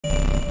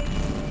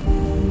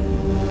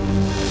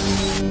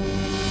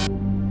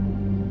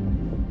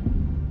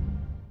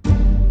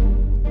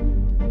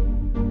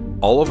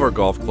All of our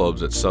golf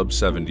clubs at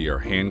SUB70 are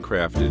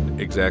handcrafted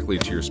exactly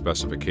to your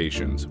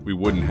specifications. We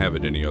wouldn't have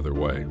it any other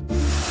way.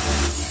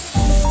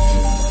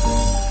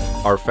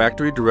 Our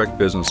factory direct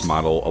business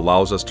model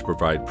allows us to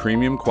provide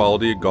premium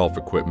quality golf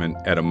equipment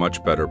at a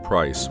much better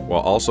price, while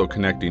also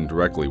connecting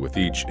directly with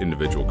each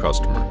individual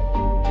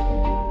customer.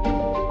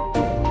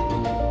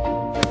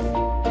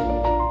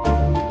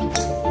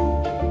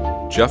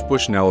 Jeff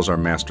Bushnell is our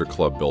master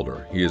club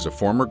builder. He is a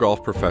former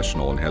golf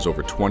professional and has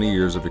over 20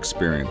 years of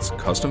experience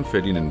custom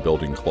fitting and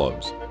building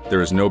clubs. There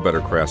is no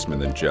better craftsman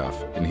than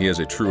Jeff, and he is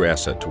a true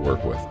asset to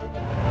work with.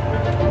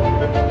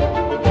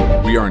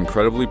 We are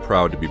incredibly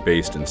proud to be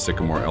based in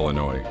Sycamore,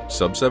 Illinois.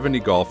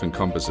 SUB70 Golf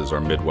encompasses our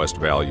Midwest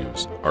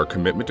values. Our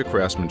commitment to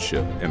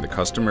craftsmanship and the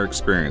customer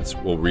experience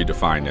will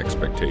redefine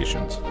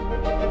expectations.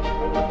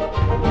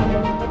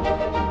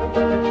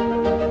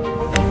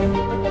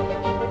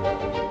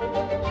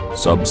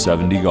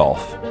 SUB70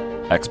 Golf.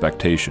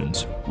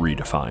 Expectations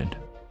redefined.